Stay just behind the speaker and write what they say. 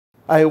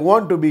I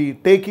want to be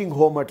taking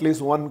home at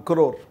least 1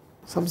 crore.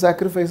 Some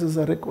sacrifices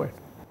are required.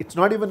 It's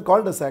not even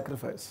called a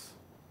sacrifice.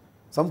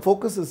 Some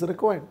focus is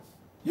required.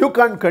 You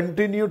can't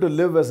continue to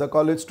live as a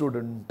college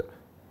student,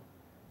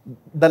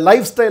 the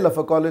lifestyle of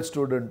a college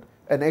student,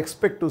 and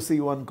expect to see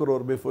 1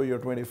 crore before you're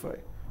 25.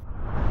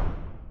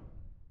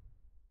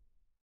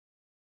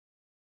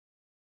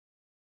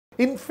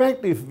 In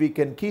fact, if we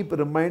can keep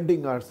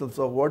reminding ourselves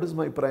of what is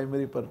my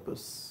primary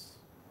purpose.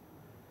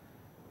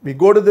 We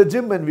go to the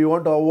gym and we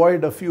want to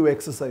avoid a few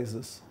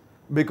exercises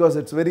because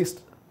it's very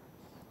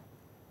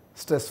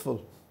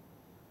stressful.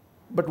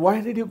 But why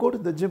did you go to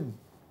the gym?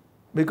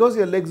 Because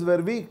your legs were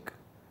weak.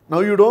 Now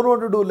you don't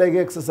want to do leg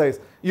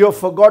exercise. You have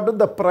forgotten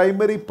the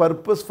primary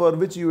purpose for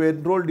which you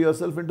enrolled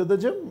yourself into the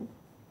gym.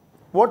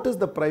 What is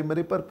the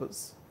primary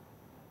purpose?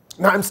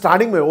 Now I'm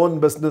starting my own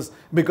business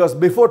because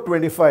before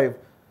 25,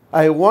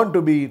 I want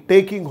to be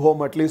taking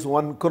home at least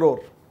 1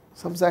 crore.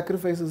 Some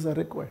sacrifices are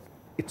required.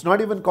 It's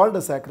not even called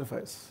a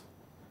sacrifice.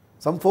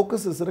 Some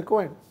focus is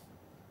required.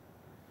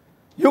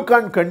 You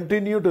can't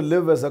continue to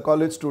live as a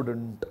college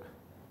student,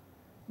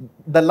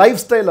 the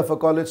lifestyle of a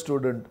college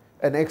student,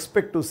 and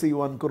expect to see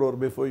 1 crore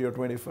before you're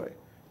 25.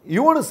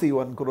 You want to see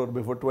 1 crore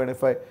before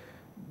 25,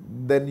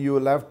 then you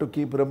will have to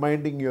keep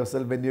reminding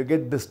yourself when you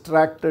get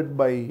distracted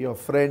by your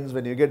friends,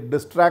 when you get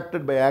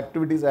distracted by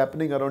activities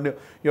happening around you,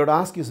 you have to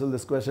ask yourself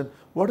this question: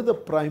 what is the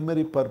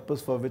primary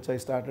purpose for which I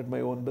started my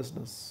own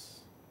business?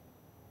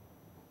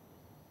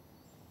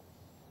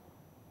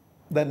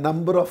 The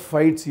number of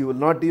fights you will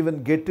not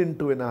even get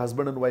into in a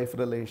husband and wife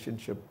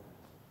relationship.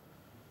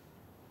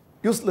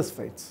 Useless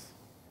fights.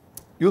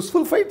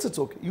 Useful fights, it's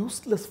okay.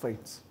 Useless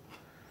fights.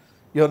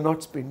 You're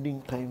not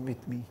spending time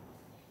with me.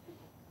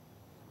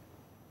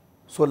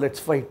 So let's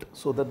fight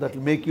so that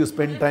will make you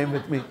spend time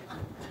with me.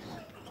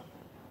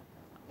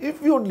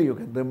 If only you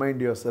can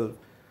remind yourself,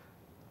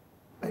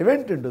 I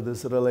went into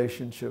this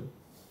relationship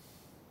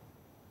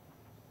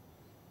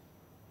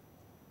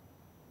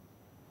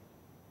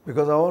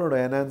because I wanted to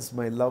enhance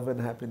my love and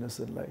happiness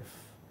in life.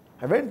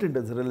 I went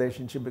into this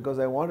relationship because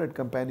I wanted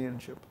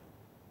companionship.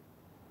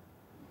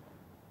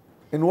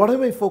 And what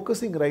am I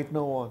focusing right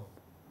now on?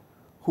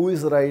 Who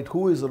is right,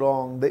 who is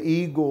wrong, the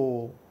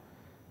ego,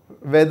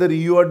 whether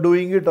you are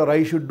doing it or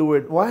I should do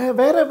it. Where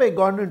have I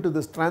gone into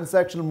this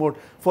transactional mode?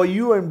 For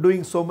you, I'm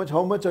doing so much.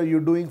 How much are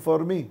you doing for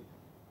me?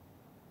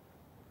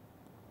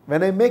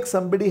 When I make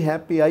somebody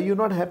happy, are you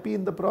not happy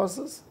in the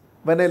process?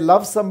 When I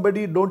love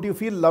somebody, don't you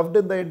feel loved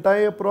in the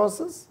entire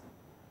process?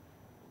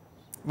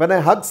 When I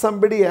hug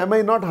somebody, am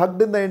I not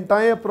hugged in the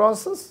entire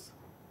process?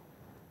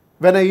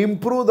 When I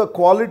improve the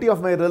quality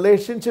of my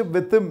relationship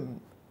with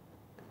him,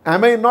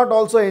 am I not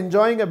also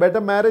enjoying a better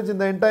marriage in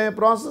the entire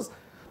process?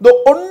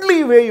 The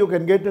only way you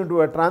can get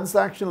into a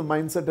transactional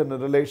mindset in a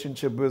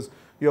relationship is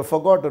you have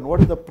forgotten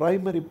what is the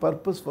primary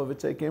purpose for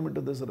which I came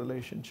into this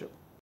relationship.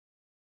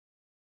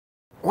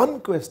 One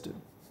question.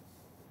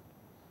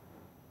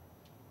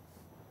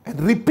 And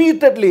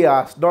repeatedly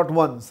asked, not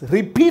once,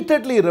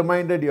 repeatedly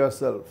reminded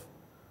yourself.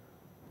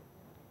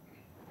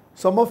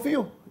 Some of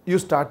you, you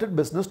started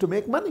business to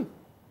make money.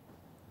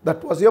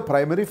 That was your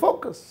primary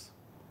focus.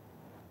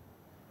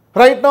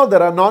 Right now,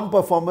 there are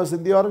non-performers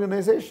in the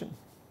organization.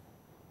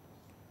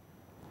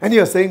 And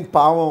you are saying,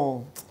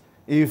 Pavam,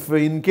 if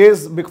in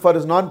case for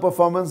his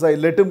non-performance, I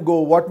let him go,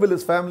 what will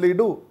his family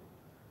do?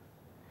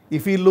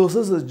 If he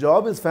loses his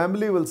job, his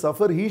family will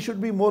suffer. He should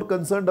be more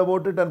concerned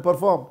about it and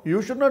perform.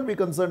 You should not be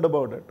concerned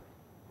about it.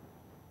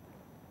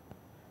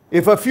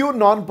 If a few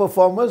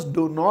non-performers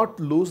do not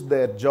lose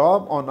their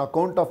job on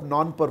account of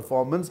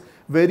non-performance,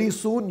 very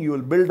soon you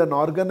will build an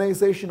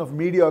organization of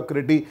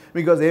mediocrity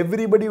because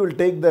everybody will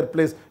take their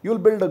place. You will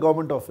build a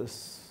government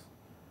office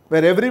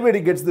where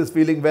everybody gets this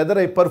feeling, whether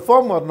I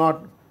perform or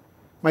not,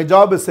 my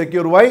job is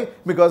secure. Why?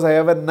 Because I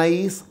have a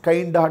nice,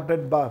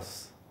 kind-hearted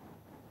boss.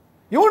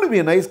 You want to be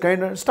a nice,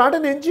 kind-hearted? Start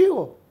an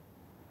NGO.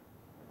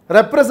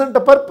 Represent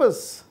a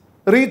purpose.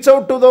 Reach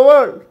out to the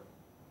world.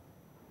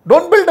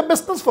 Don't build a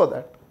business for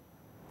that.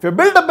 If you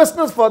build a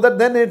business for that,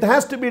 then it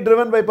has to be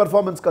driven by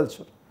performance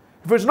culture.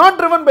 If it's not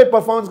driven by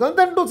performance culture,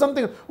 then do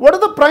something. What is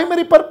the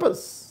primary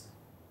purpose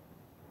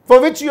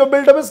for which you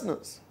build a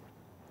business?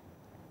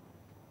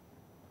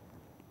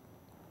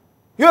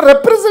 You are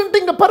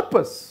representing a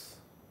purpose.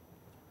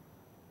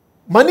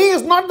 Money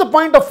is not the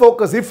point of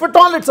focus. If at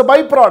all, it's a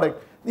byproduct.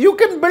 You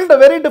can build a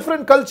very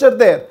different culture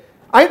there.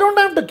 I don't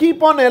have to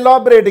keep on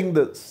elaborating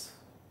this.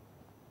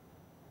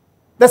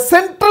 The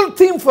central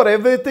theme for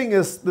everything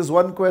is this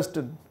one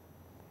question.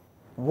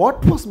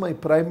 What was my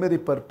primary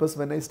purpose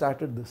when I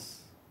started this?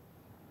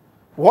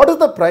 What is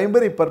the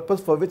primary purpose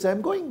for which I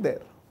am going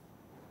there?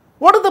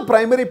 What is the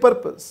primary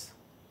purpose?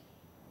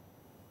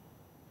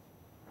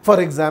 For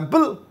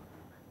example,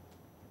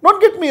 don't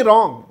get me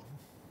wrong.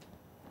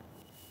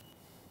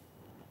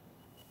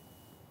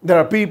 There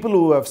are people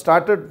who have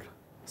started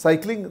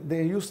cycling,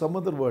 they use some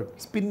other word,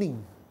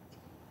 spinning.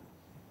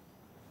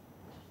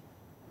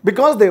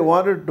 Because they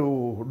wanted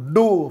to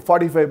do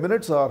 45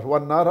 minutes or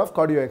 1 hour of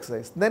cardio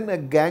exercise. Then a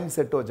gang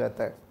set ho jata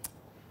hai.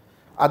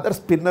 Other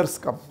spinners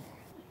come.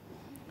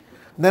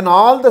 Then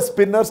all the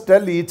spinners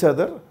tell each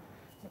other,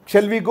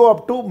 shall we go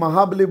up to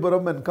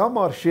Mahabalipuram and come,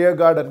 or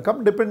Sheergad and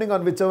come, depending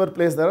on whichever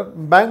place there are.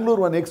 Bangalore,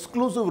 one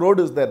exclusive road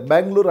is there,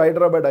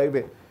 Bangalore-Hyderabad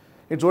highway.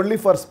 It's only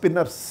for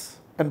spinners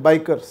and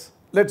bikers.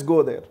 Let's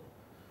go there.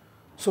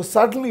 So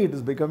suddenly it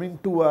is becoming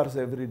 2 hours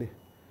every day.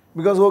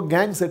 Because वो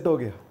gang set हो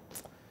गया.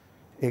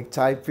 एक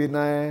चाय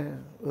पीना है,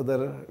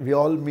 उधर we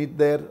all meet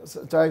there,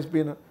 चाय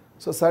पीना.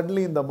 So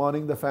suddenly in the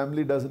morning the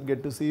family doesn't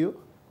get to see you.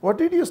 What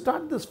did you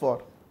start this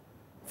for?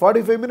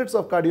 45 minutes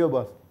of cardio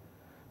bath.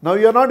 Now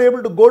you are not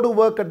able to go to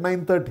work at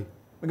 9:30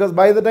 because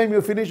by the time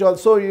you finish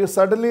also you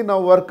suddenly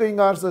now working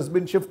hours has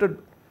been shifted.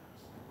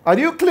 Are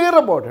you clear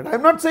about it? I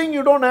am not saying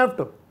you don't have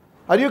to.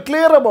 Are you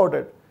clear about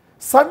it?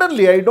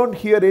 Suddenly I don't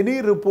hear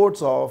any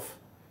reports of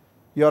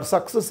your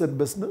success in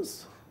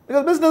business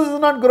because business is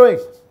not growing.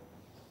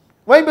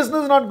 Why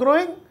business is not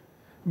growing?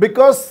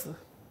 Because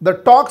the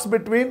talks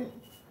between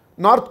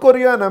North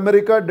Korea and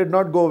America did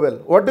not go well.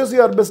 What is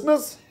your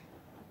business?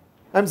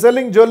 I am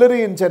selling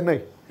jewelry in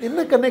Chennai. In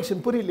the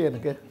connection, but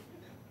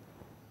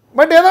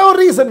there are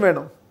reason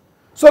venum.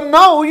 So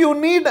now you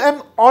need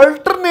an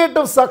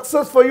alternative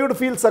success for you to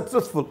feel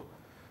successful.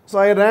 So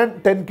I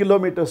ran 10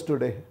 kilometers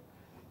today.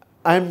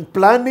 I am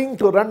planning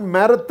to run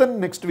marathon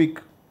next week.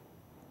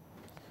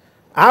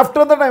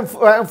 After that I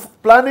am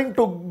planning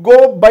to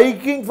go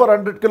biking for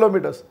 100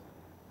 kilometers.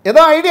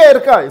 Yada idea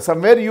irka?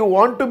 Somewhere you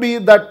want to be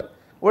that,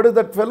 what is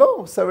that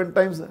fellow? 7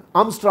 times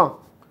Armstrong.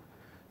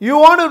 You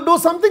want to do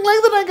something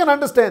like that, I can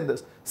understand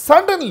this.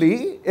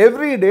 Suddenly,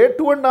 every day,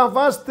 2.5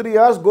 hours, 3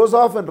 hours goes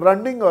off in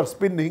running or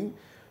spinning.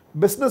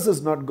 Business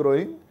is not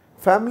growing.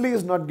 Family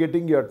is not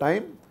getting your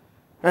time.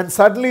 And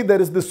suddenly there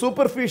is the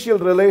superficial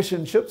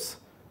relationships,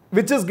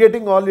 which is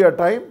getting all your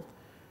time.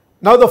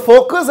 Now the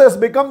focus has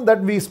become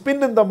that we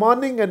spin in the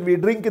morning and we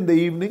drink in the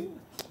evening.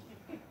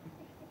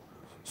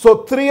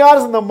 So 3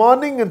 hours in the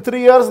morning and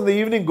 3 hours in the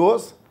evening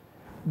goes.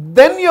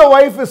 Then your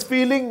wife is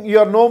feeling you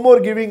are no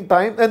more giving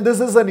time and this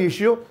is an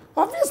issue.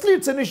 Obviously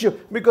it's an issue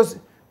because,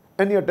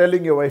 and you're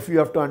telling your wife, you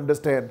have to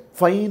understand,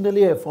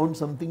 finally I found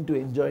something to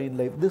enjoy in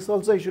life. This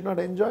also I should not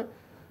enjoy.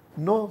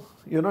 No,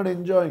 you're not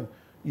enjoying.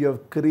 You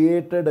have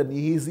created an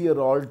easier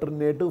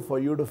alternative for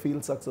you to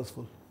feel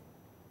successful.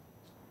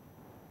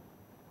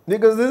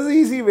 Because this is an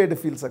easy way to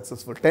feel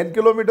successful. 10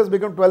 kilometers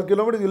become 12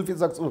 kilometers, you'll feel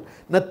successful.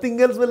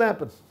 Nothing else will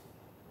happen.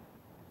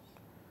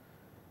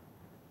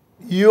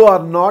 You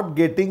are not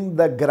getting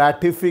the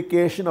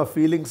gratification of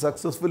feeling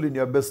successful in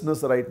your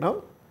business right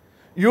now.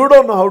 You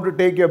don't know how to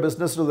take your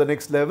business to the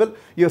next level.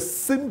 You have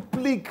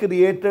simply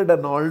created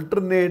an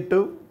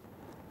alternative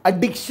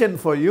addiction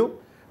for you,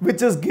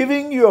 which is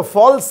giving you a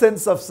false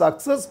sense of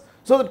success.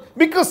 So that,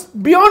 because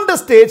beyond the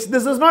stage,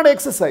 this is not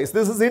exercise,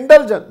 this is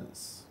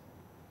indulgence.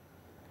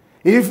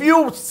 If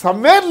you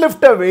somewhere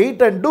lift a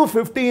weight and do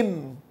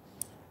 15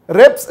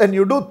 reps and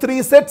you do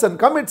 3 sets and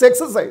come, it's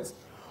exercise.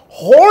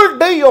 Whole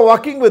day you're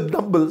walking with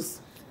dumbbells.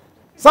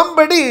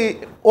 Somebody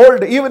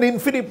old, even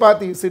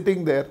Infinipati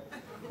sitting there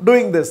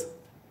doing this.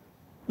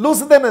 Loose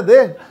than a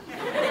day.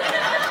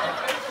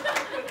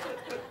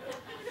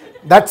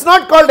 That's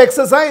not called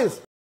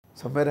exercise.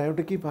 Somewhere I have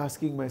to keep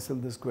asking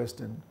myself this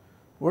question.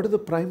 What is the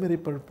primary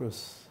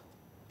purpose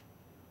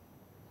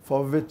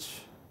for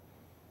which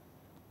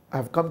I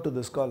have come to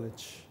this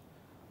college?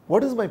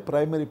 What is my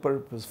primary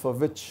purpose for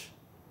which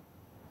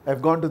I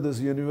have gone to this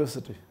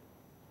university?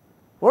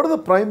 What is the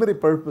primary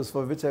purpose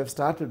for which I have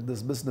started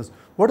this business?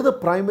 What is the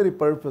primary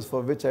purpose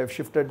for which I have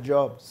shifted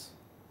jobs?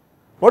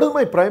 What is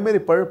my primary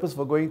purpose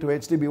for going to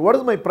HDB? What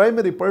is my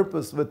primary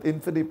purpose with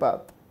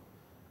Infinipath?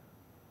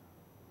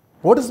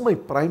 What is my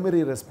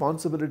primary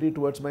responsibility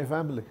towards my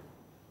family?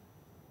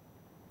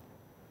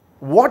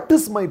 What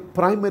is my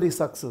primary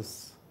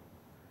success?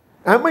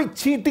 Am I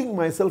cheating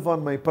myself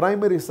on my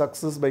primary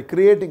success by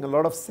creating a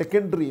lot of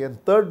secondary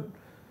and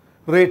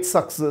third-rate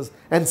success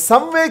and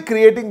some way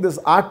creating this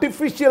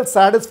artificial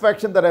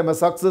satisfaction that I am a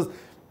success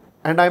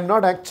and I am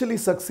not actually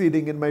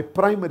succeeding in my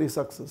primary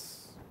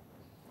success,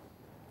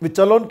 which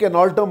alone can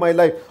alter my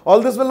life? All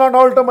this will not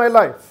alter my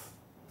life.